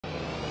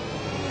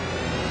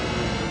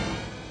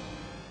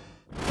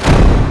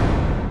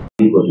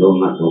को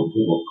जोड़ना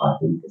चाहती वो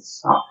कातिल के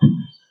साथ।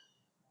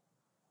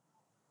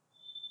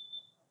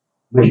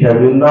 मैं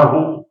शर्मिंदा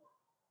हूं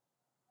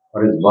और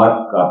इस बात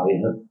का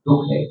बेहद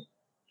दुख है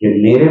कि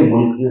मेरे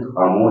मुल्क ने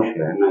खामोश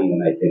रहना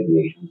यूनाइटेड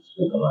नेशंस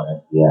में गवारा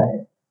किया है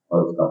और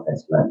उसका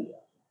फैसला लिया।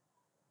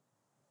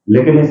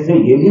 लेकिन इससे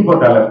ये भी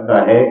पता लगता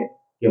है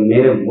कि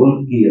मेरे मुल्क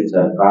की ये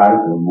सरकार,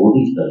 जो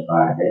मोदी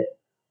सरकार है,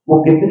 वो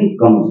कितनी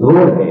कमजोर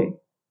है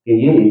कि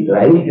ये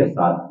इजराइल के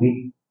साथ भी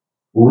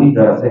पूरी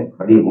तरह से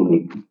खड़ी होने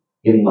की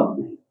हिम्मत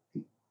नहीं थी।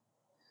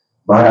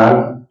 बहरहाल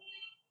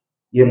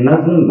ये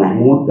नज्म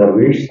महमूद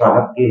दरवेश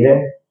साहब की है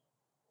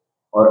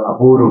और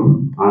अपूर्व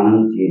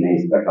आनंद जी ने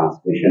इसका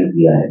ट्रांसलेशन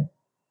किया है।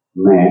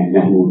 मैं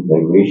महमूद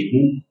दरवेश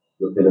की,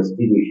 जो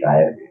फिलिस्तीनी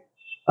शायर है,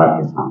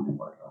 आपके सामने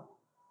पढ़ रहा हूँ।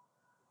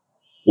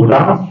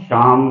 उदास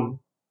शाम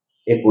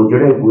एक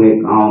उजड़े हुए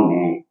गांव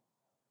में,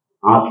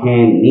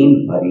 आंखें नींद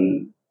भरी,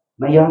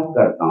 मैं याद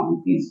करता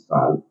हूँ 30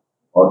 साल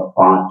और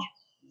 5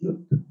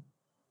 युद्ध।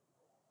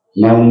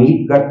 मैं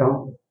उम्मीद करता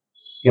हूँ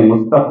कि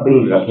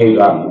मुस्तकबिल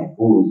रखेगा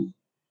महफूज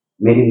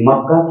मेरी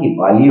मक्का की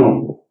वालियों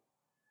को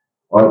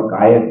और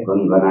गायक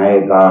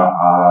गुनगुनाएगा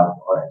आग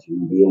और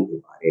अजनबियों के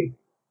बारे में,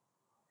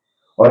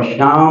 और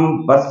शाम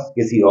बस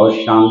किसी और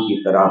शाम की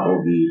तरह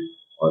होगी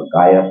और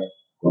गायक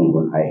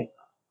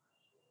गुनगुनाएगा।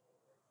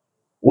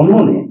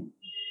 उन्होंने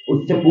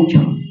उससे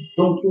पूछा,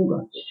 तुम क्यों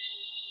गाते हो?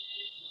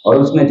 और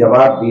उसने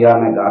जवाब दिया,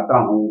 मैं गाता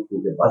हूं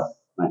क्योंकि बस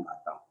मैं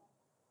गाता हूं।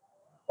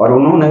 और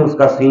उन्होंने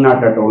उसका सीना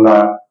टटोला,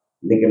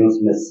 लेकिन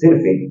उसमें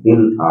सिर्फ एक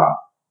दिल था।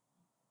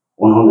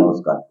 उन्होंने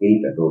उसका दिल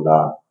टटोला,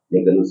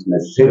 लेकिन उसमें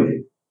सिर्फ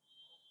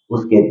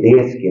उसके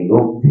देश के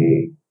लोग थे।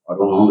 और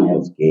उन्होंने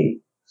उसके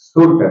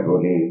सुर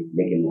टटोले,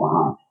 लेकिन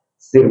वहां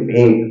सिर्फ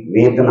एक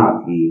वेदना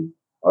थी।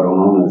 और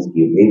उन्होंने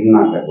उसकी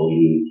वेदना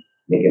टटोली,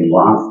 लेकिन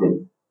वहां सिर्फ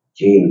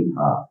जेल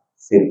था,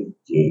 सिर्फ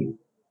जेल।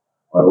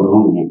 और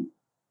उन्होंने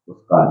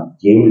उसका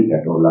जेल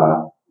टटोला,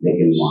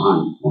 लेकिन वहां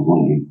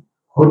उन्होंने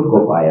खुद को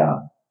पाया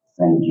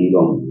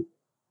जंजीरों में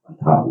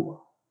बंधा हुआ।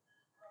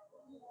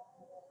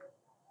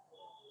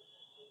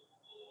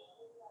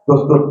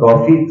 दोस्तों,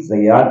 तौफीक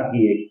ज़ियाद की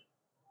एक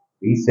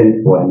रीसेंट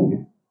पोएम है,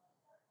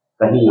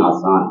 कहीं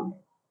आसान है।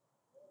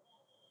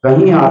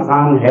 कहीं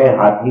आसान है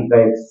हाथी का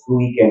एक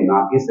सुई के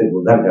नाके से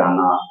गुजर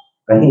जाना,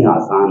 कहीं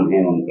आसान है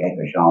उन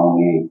कहकशाओं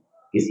में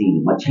किसी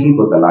मछली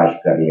को तलाश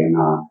कर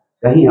लेना,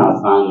 कहीं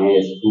आसान है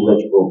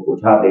सूरज को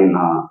बुझा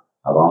देना,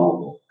 हवाओं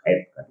को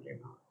कैद कर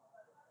लेना,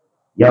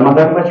 या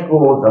मगरमच्छ को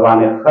ज़बान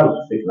खल्क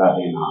सिखला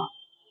देना।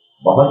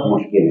 बहुत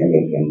मुश्किल है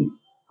लेकिन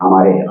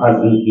हमारे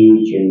अज़्म की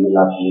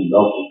झिलमिलाती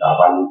लौकी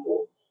ताबानी को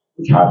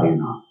बुझा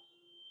देना,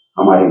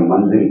 हमारी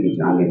मंजिल की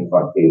जानिब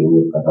बढ़ते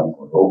हुए कदम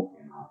को रोक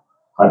देना।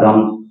 कदम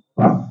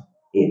बस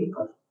एक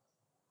कदम।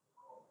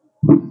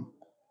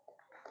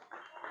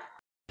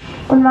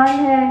 उन्वान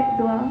है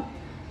दुआ,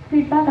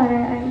 फीडबैक आ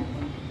रहा है।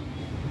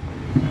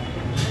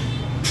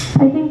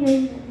 I think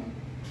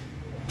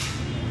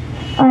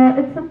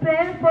it's a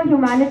prayer for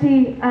humanity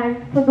and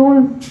for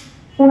those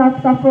who have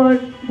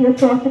suffered the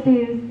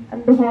atrocities and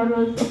the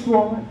horrors of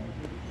war.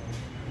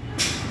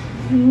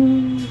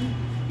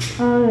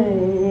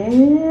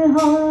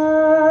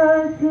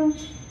 हाथ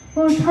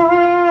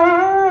उठाए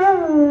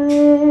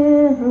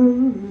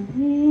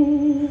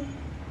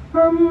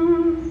हम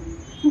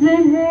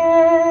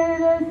जिन्हें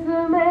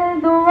रस्म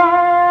दुआ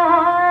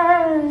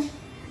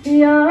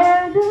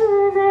याद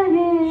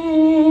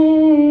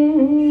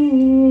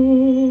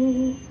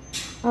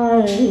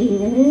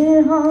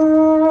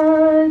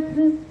हाथ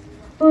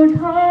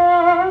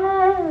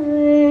उठाए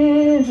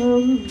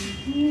हम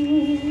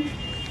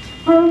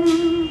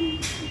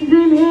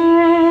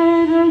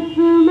जिन्हें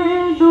रस्म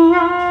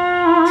दुआ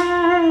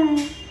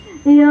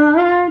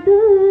याद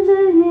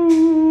नहीं,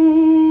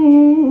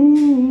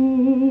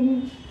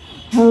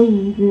 हम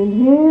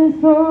जिन्हें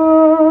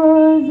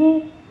सोज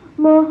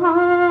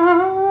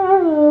मोहब्बत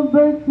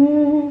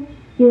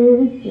के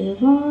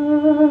सिवा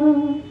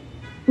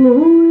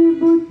कोई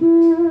बुत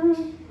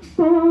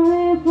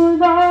कोई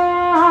खुदा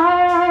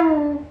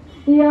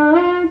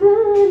याद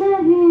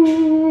नहीं।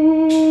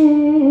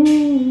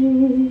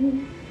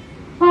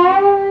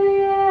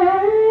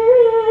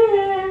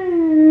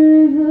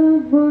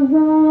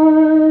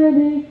 गुजार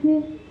के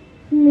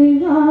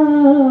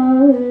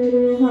निगार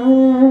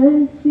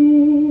हंसी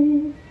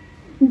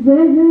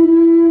जहर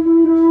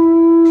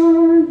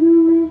रोज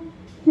में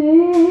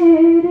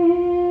तेरे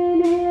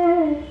लिए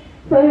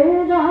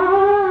पैदा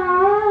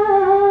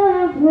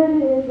भर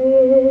दे।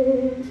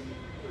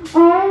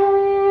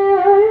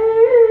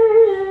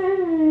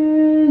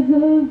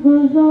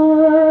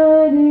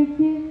 गुजार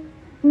के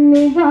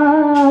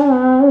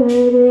निगार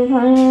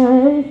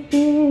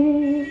हंसी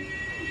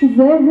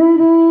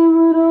जहर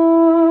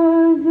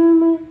रोज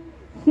में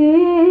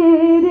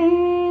तेरे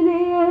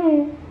लिए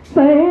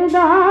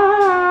पैदा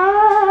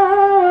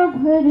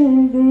भर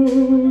दे।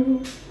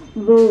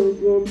 वो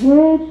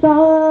जिन्हें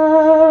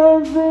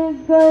ताब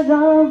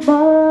करा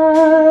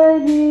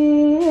बारी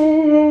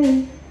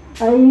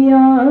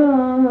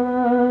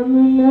अय्याम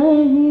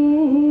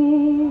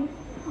नहीं,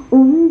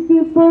 उनकी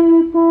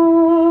पलकों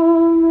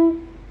में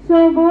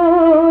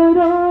सबोर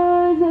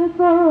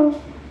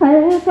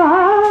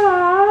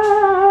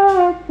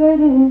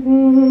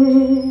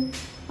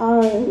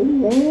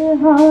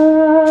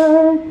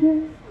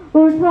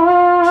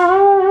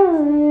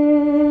उठाए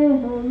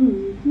हम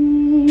भी,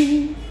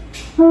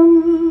 हम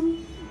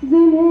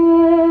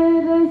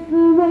जिन्हें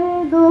रस्म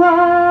दुआ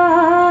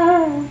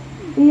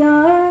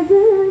याद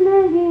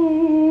नहीं।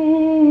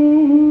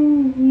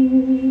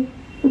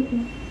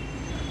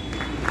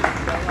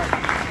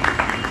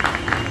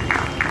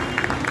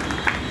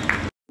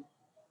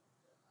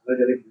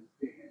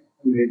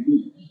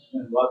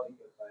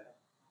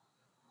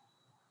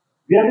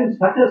 We are in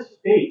such a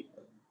state.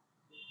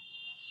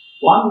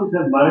 One is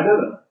a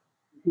murderer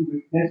who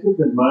witnesses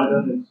a murder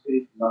and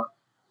says nothing.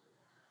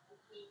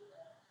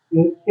 They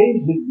have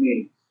changed his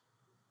name,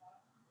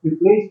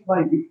 replaced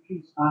my victory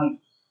sign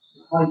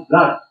with my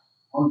blood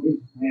on his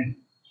hand,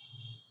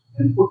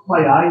 and put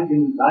my eyes in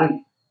his eyes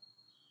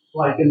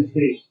so I can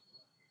say,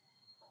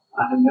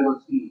 I have never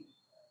seen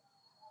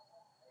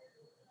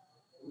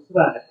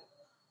Israel.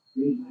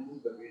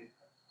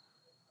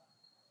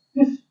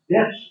 This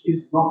death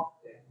is not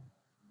death.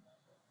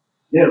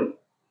 Devil,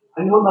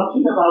 I know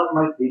nothing about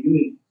my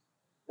beginning.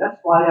 That's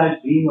why I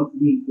dream of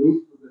being close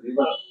to the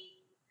river,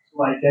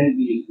 so I can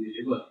be in the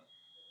river.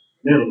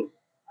 Devil,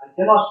 I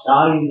cannot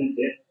die in a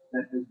death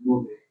that has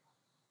no death.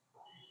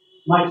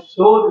 My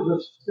soul is a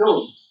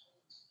stone.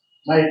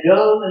 My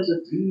girl and the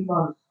dream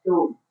are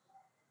stone.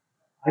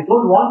 I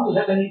don't want to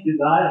have any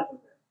desire for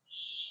them.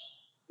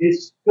 A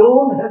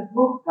stone has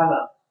no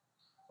color.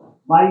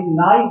 My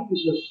knife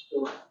is a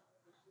stone.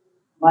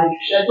 My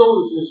shadow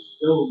is a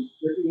stone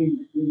sitting in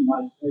between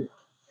my head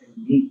and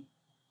me.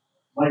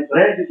 My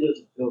bread is a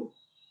stone.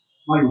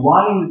 My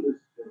wine is a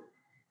stone.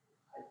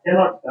 I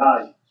cannot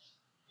die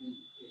in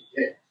a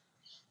death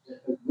that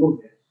has no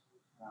death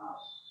now.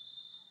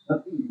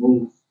 Nothing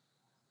moves.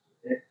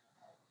 Death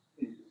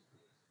is this place.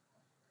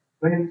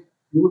 Friends,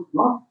 you would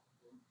not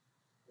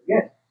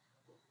forget,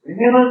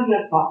 whenever we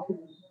are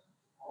talking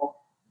of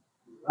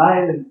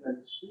Israel and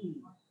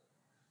Palestine,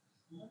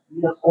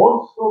 we are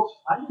also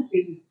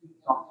simultaneously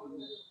talking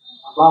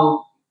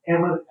about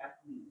ever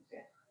happening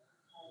death.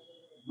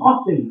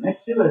 Not the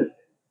natural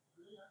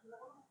death,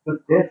 but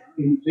death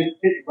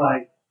inflicted by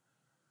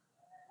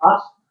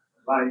us,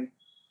 by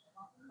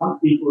some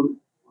people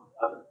on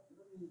others.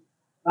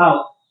 Now,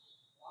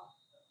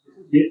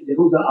 this is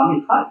Yehuda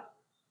Amichai.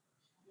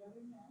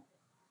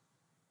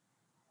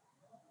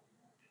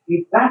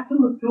 A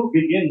battle too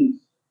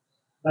begins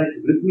like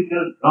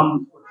rhythmical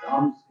drums for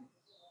dancing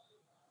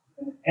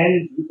and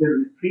ends with a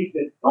retreat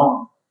at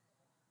dawn,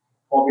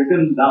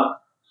 forbidden love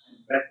and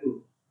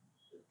battle.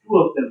 The two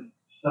of them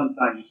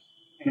sometimes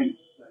end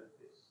like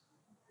this.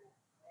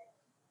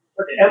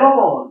 But above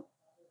all,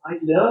 I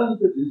learned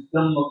the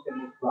wisdom of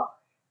camouflage.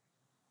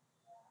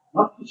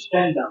 Not to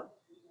stand out,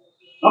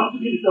 not to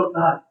be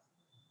recognized,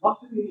 not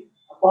to be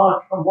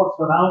apart from what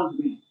surrounds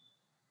me,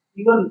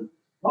 even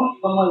not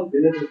from my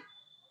beloved.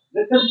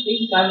 Let them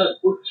think I'm a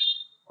bush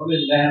or a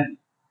lamb,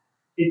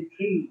 a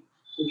tree,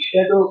 the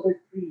shadow of a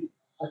tree,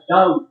 a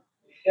dove,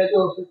 the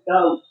shadow of a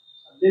dove,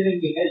 a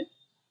living head,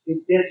 a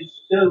dead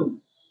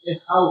stone, a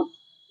house,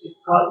 a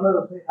corner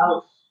of a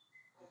house.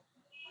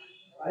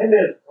 If I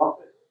were a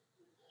prophet,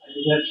 I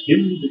would have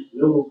dimmed the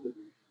glow of the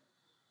vision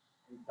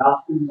and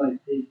darkened my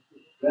face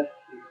with breath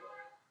paper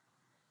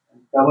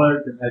and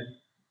covered the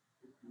magic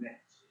with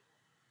nets.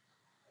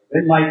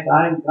 When my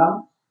time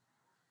comes,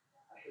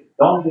 I shall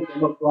don the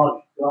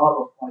camouflage garb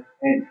of my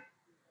pen,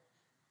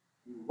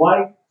 the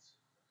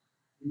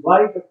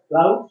white of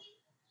clouds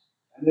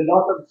and a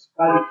lot of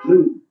sky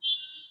blue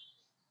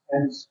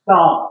and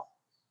stars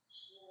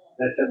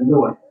that have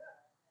no end.